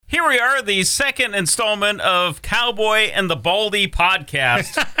Here we are, the second installment of Cowboy and the Baldy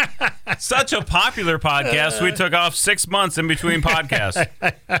podcast. Such a popular podcast, we took off 6 months in between podcasts.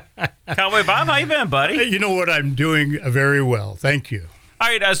 Cowboy Bob, how you been, buddy? You know what? I'm doing very well. Thank you. All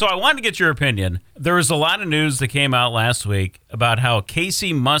right, so I wanted to get your opinion. There was a lot of news that came out last week about how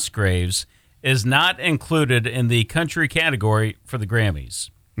Casey Musgraves is not included in the country category for the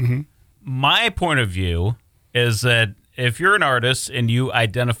Grammys. Mm-hmm. My point of view is that if you're an artist and you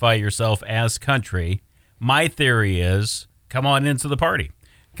identify yourself as country, my theory is come on into the party.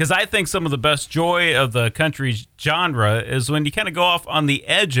 Because I think some of the best joy of the country genre is when you kind of go off on the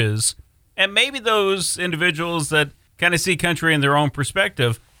edges, and maybe those individuals that kind of see country in their own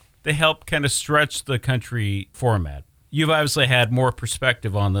perspective, they help kind of stretch the country format. You've obviously had more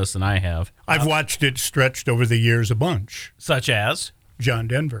perspective on this than I have. I've watched it stretched over the years a bunch. Such as? John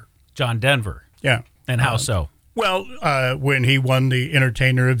Denver. John Denver. Yeah. And how so? Well, when he won the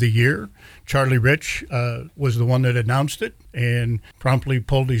Entertainer of the Year, Charlie Rich was the one that announced it and promptly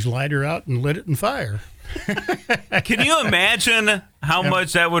pulled his lighter out and lit it in fire. Can you imagine how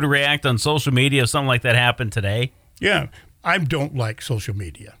much that would react on social media if something like that happened today? Yeah. I don't like social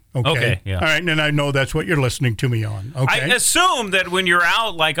media. Okay, yeah. All right, and I know that's what you're listening to me on. Okay. I assume that when you're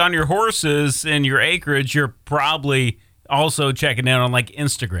out, like on your horses in your acreage, you're probably also checking in on like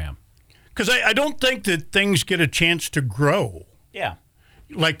Instagram. Because I don't think that things get a chance to grow. Yeah.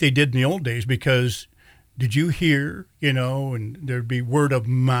 Like they did in the old days, because did you hear, and there'd be word of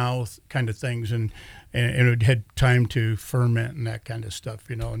mouth kind of things, and it had time to ferment and that kind of stuff,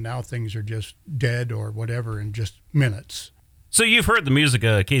 and now things are just dead or whatever in just minutes. So you've heard the music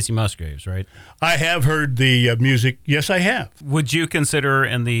of Casey Musgraves, right? I have heard the music. Yes, I have. Would you consider her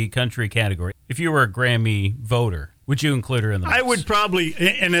in the country category? If you were a Grammy voter, would you include her in the mix? I would probably,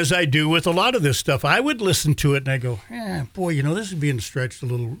 and as I do with a lot of this stuff, I would listen to it and I go, boy, this is being stretched a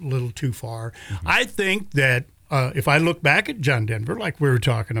little too far. Mm-hmm. I think that if I look back at John Denver, like we were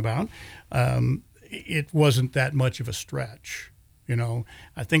talking about, it wasn't that much of a stretch.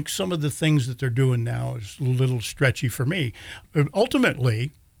 I think some of the things that they're doing now is a little stretchy for me.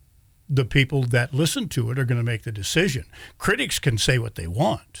 Ultimately, the people that listen to it are going to make the decision. Critics can say what they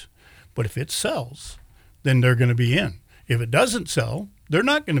want, but if it sells, then they're going to be in. If it doesn't sell, they're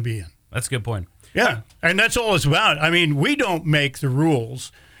not going to be in. That's a good point. Yeah, and that's all it's about. I mean, we don't make the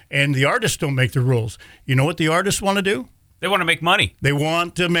rules, and the artists don't make the rules. You know what the artists want to do? They want to make money. They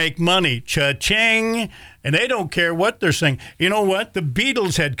want to make money. Cha-ching. And they don't care what they're saying. You know what? The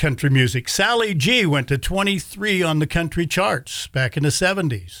Beatles had country music. Sally G went to 23 on the country charts back in the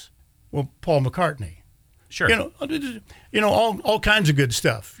 70s. Well, Paul McCartney. Sure. All kinds of good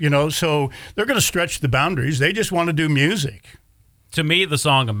stuff. So they're going to stretch the boundaries. They just want to do music. To me, the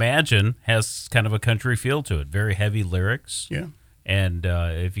song Imagine has kind of a country feel to it. Very heavy lyrics. Yeah. And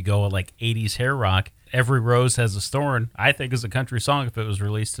if you go like 80s hair rock, Every Rose Has a Thorn, I think is a country song if it was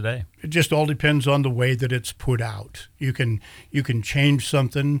released today. It just all depends on the way that it's put out. You can change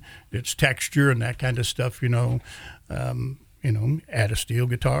something, its texture and that kind of stuff, add a steel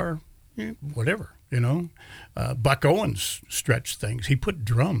guitar, whatever, Buck Owens stretched things. He put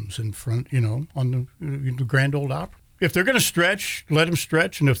drums in front, on the Grand Ole Opry. If they're going to stretch, let them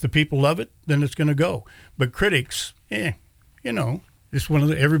stretch, and if the people love it, then it's going to go. But critics, it's one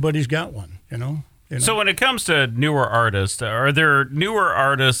of everybody's got one, So when it comes to newer artists, are there newer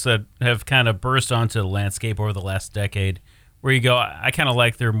artists that have kind of burst onto the landscape over the last decade where you go, I kind of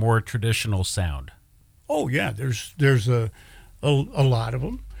like their more traditional sound? Oh, yeah. There's a lot of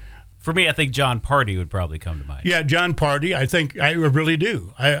them. For me, I think John Party would probably come to mind. Yeah, John Party. I think I really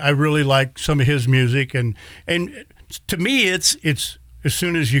do. I really like some of his music. And to me, it's as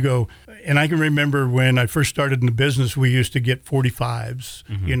soon as you go, and I can remember when I first started in the business, we used to get 45s,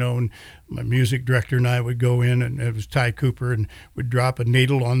 mm-hmm. And my music director and I would go in, and it was Ty Cooper, and would drop a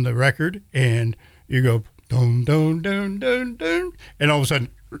needle on the record, and you go, dun, dun, dun, dun, dun, and all of a sudden,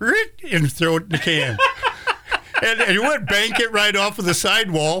 and throw it in the can. And you would bank it right off of the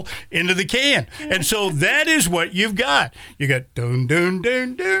sidewall into the can. And so that is what you've got. You got dun, dun,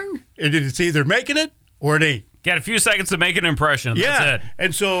 dun, dun, and it's either making it or it ain't. Got a few seconds to make an impression. Yeah. That's it.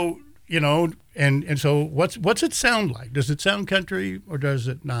 And so, and so what's it sound like? Does it sound country or does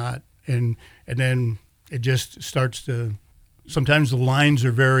it not? And then it just starts to, sometimes the lines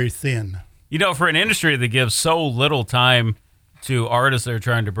are very thin. For an industry that gives so little time to artists that are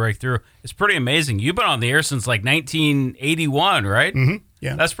trying to break through, it's pretty amazing. You've been on the air since like 1981, right? Mm-hmm.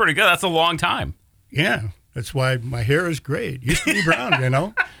 Yeah. That's pretty good. That's a long time. Yeah. That's why my hair is gray. It used to be brown,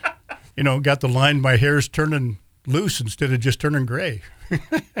 got the line, my hair's turning loose instead of just turning gray.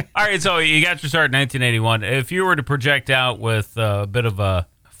 All right, so you got your start in 1981. If you were to project out with a bit of a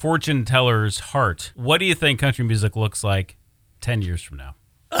fortune teller's heart, what do you think country music looks like 10 years from now?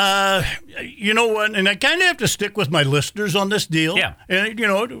 You know what? And I kind of have to stick with my listeners on this deal. Yeah. And,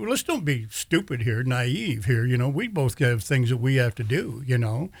 let's don't be stupid here, naive here. We both have things that we have to do,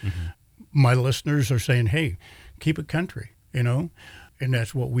 My listeners are saying, hey, keep it country, and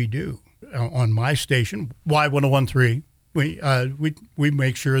that's what we do. On my station, Y1013, we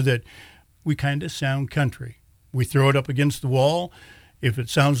make sure that we kind of sound country. We throw it up against the wall. If it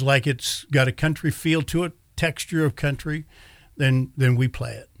sounds like it's got a country feel to it, texture of country, then we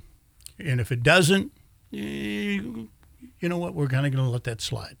play it. And if it doesn't, you know what? We're kind of going to let that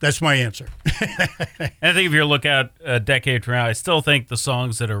slide. That's my answer. And I think if you look at a decade from now, I still think the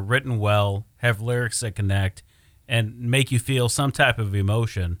songs that are written well, have lyrics that connect, and make you feel some type of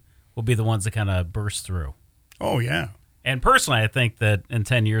emotion will be the ones that kind of burst through. Oh, yeah. And personally, I think that in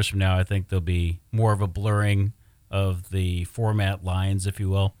 10 years from now, I think there'll be more of a blurring of the format lines, if you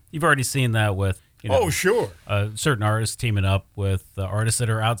will. You've already seen that with sure. Certain artists teaming up with artists that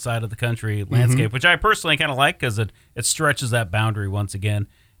are outside of the country landscape, which I personally kind of like because it stretches that boundary once again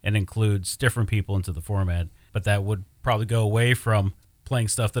and includes different people into the format. But that would probably go away from playing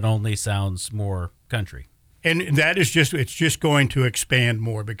stuff that only sounds more country. And that is it's just going to expand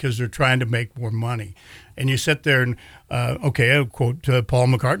more because they're trying to make more money. And you sit there and, I'll quote Paul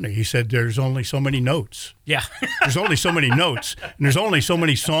McCartney. He said, there's only so many notes. Yeah. There's only so many notes. And there's only so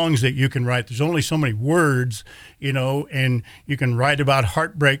many songs that you can write. There's only so many words, and you can write about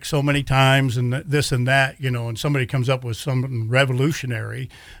heartbreak so many times and this and that, and somebody comes up with something revolutionary,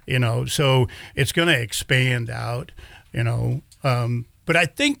 So it's going to expand out, But I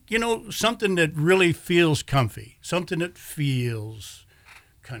think, something that really feels comfy, something that feels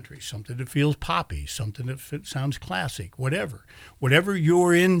country, something that feels poppy, something that sounds classic, whatever. Whatever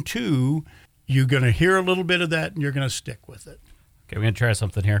you're into, you're going to hear a little bit of that and you're going to stick with it. Okay, we're going to try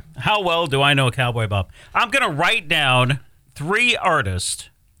something here. How well do I know Cowboy Bob? I'm going to write down 3 artists.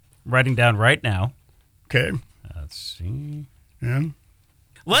 I'm writing down right now. Okay. Let's see. Yeah.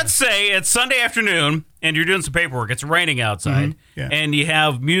 Let's say it's Sunday afternoon and you're doing some paperwork. It's raining outside and you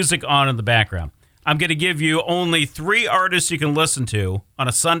have music on in the background. I'm going to give you only 3 artists you can listen to on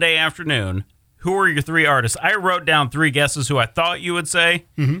a Sunday afternoon. Who are your 3 artists? I wrote down 3 guesses who I thought you would say,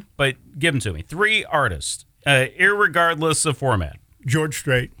 but give them to me. 3 artists, irregardless of format. George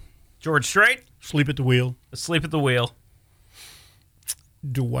Strait. George Strait. Sleep at the Wheel. Sleep at the Wheel.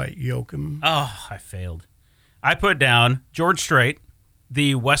 Dwight Yoakam. Oh, I failed. I put down George Strait,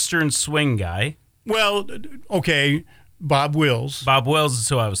 the Western swing guy. Well, okay, Bob Wills. Bob Wills is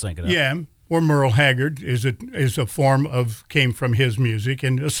who I was thinking of. Yeah, or Merle Haggard is a form of, came from his music,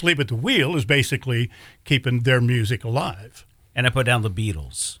 and Asleep at the Wheel is basically keeping their music alive. And I put down the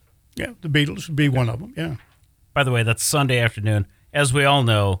Beatles. Yeah, the Beatles would be one of them, yeah. By the way, that's Sunday afternoon. As we all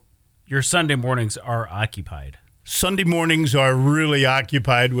know, your Sunday mornings are occupied. Sunday mornings are really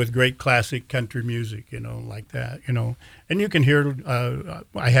occupied with great classic country music, like that, And you can hear,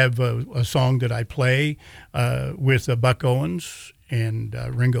 I have a song that I play with Buck Owens and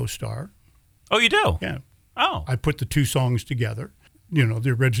Ringo Starr. Oh, you do? Yeah. Oh. I put the 2 songs together,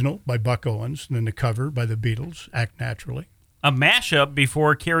 the original by Buck Owens and then the cover by the Beatles, Act Naturally. A mashup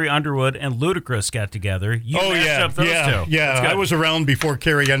before Carrie Underwood and Ludacris got together. You mashed up those 2. Yeah, I was around before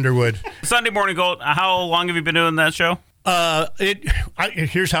Carrie Underwood. Sunday Morning Gold, how long have you been doing that show?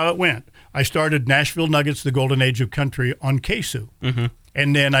 Here's how it went. I started Nashville Nuggets, the Golden Age of Country on KSU.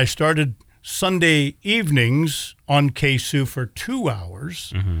 And then I started Sunday evenings on KSU for 2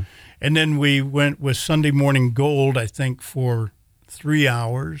 hours. And then we went with Sunday Morning Gold, I think, for 3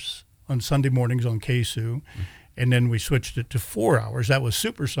 hours on Sunday mornings on KSU. And then we switched it to 4 hours. That was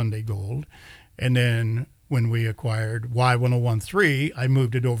Super Sunday Gold. And then when we acquired Y1013, I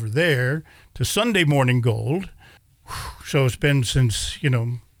moved it over there to Sunday Morning Gold. So it's been since,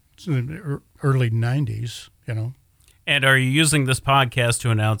 the early 90s, And are you using this podcast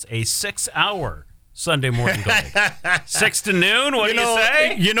to announce a 6-hour Sunday Morning Gold? 6 to noon? What do you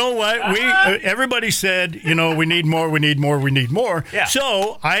say? You know what? Everybody said, we need more, we need more, we need more. Yeah.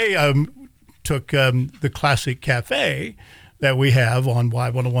 So I took the Classic Cafe that we have on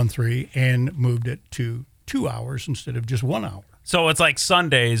Y1013 and moved it to 2 hours instead of just 1 hour. So it's like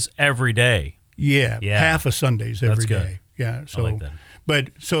Sundays every day. Yeah. Half of Sundays every day. Good. Yeah. So, I like that. But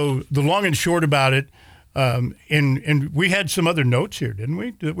so the long and short about it, and we had some other notes here, didn't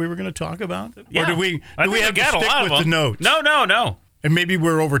we? That we were going to talk about? Yeah. Or do we have to stick with the notes? No. And maybe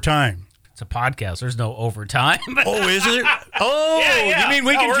we're over time. It's a podcast. There's no overtime. Oh, is it? Oh, yeah. You mean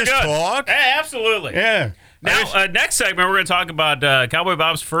we can just good. talk? Yeah, absolutely. Yeah. Now, next segment, we're going to talk about Cowboy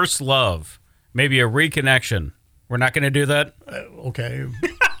Bob's first love, maybe a reconnection. We're not going to do that? Okay.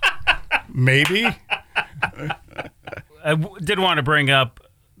 Maybe. I did want to bring up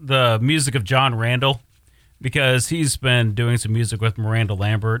the music of John Randall because he's been doing some music with Miranda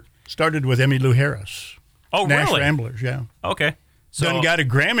Lambert. Started with Emmylou Harris. Oh, Nash really? Ramblers, yeah. Okay. So Then got a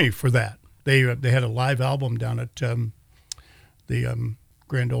Grammy for that. They had a live album down at the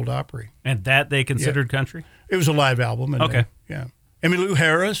Grand Ole Opry. And that they considered country? It was a live album. And Okay. yeah. Emmylou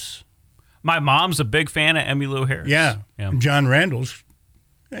Harris. My mom's a big fan of Emmylou Harris. Yeah. Yeah. And John Randall's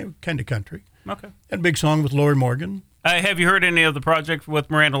kind of country. Okay. Had a big song with Lori Morgan. Have you heard any of the project with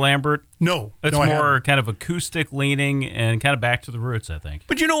Miranda Lambert? No. It's no, I more haven't. kind of acoustic leaning and kind of back to the roots, I think.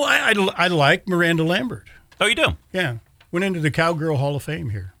 But I like Miranda Lambert. Oh, you do? Yeah. Went into the Cowgirl Hall of Fame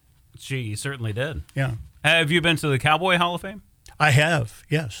here. She certainly did. Yeah. Have you been to the Cowboy Hall of Fame? I have,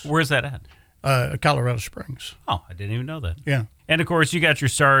 yes. Where's that at? Colorado Springs. Oh, I didn't even know that. Yeah. And, of course, you got your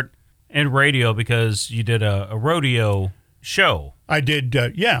start in radio because you did a rodeo show. I did,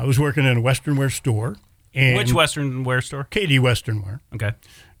 I was working in a Western wear store. And Which Western wear store? Katie Western Wear. Okay.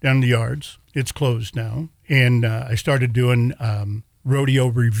 Down in the yards. It's closed now. And I started doing rodeo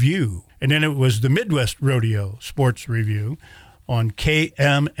review. And then it was the Midwest Rodeo Sports Review on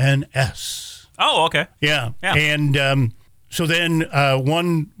KMNS. Oh, okay. Yeah. Yeah. And so then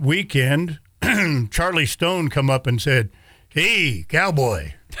one weekend, Charlie Stone come up and said, "Hey,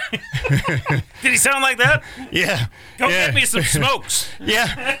 Cowboy." Did he sound like that? Yeah. Go yeah. get me some smokes.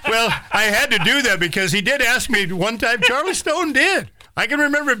 Yeah. Well, I had to do that because he did ask me one time. Charlie Stone did. I can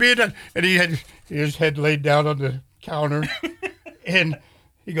remember being on, and he had his head laid down on the counter, and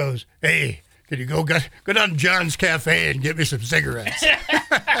he goes, "Hey, can you go down to John's Cafe and get me some cigarettes?"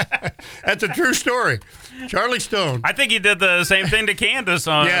 That's a true story. Charlie Stone I think he did the same thing to Candace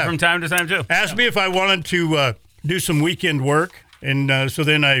from time to time, too. asked me if I wanted to do some weekend work. And so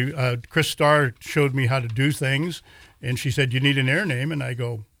then Chris Starr showed me how to do things. And she said, "You need an air name." And I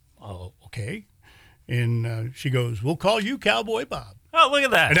go, "Oh, okay." And she goes, "We'll call you Cowboy Bob." Oh, look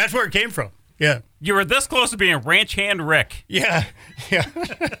at that. And that's where it came from. Yeah. You were this close to being Ranch Hand Rick. Yeah. Yeah.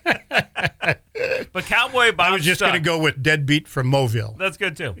 But Cowboy Bob I was just going to go with Deadbeat from Mobile. That's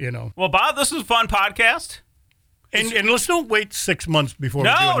good, too. You know. Well, Bob, this was a fun podcast. And let's don't wait 6 months before we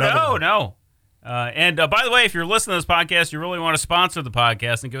do another one. No. And by the way, if you're listening to this podcast, you really want to sponsor the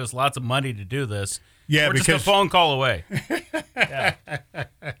podcast and give us lots of money to do this. Yeah, we're because just a phone call away. Yeah.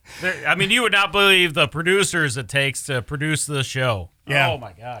 You would not believe the producers it takes to produce this show. Yeah. Oh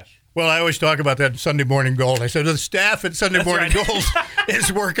my gosh. Well, I always talk about that in Sunday Morning Gold. I said the staff at Sunday Morning right. Gold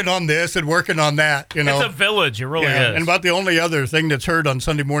is working on this and working on that. You know, It's a village. It really is. And about the only other thing that's heard on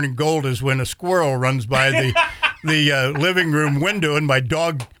Sunday Morning Gold is when a squirrel runs by the living room window and my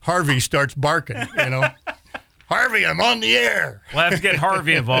dog Harvey starts barking. You know, Harvey, I'm on the air. We'll have to get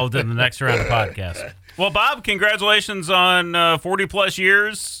Harvey involved in the next round of podcasts. Well, Bob, congratulations on 40-plus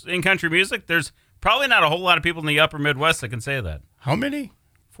years in country music. There's probably not a whole lot of people in the upper Midwest that can say that. How many?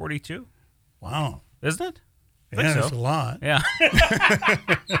 42? Wow. Isn't it? Yeah, that's a lot. Yeah.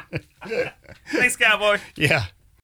 Thanks, Cowboy. Yeah.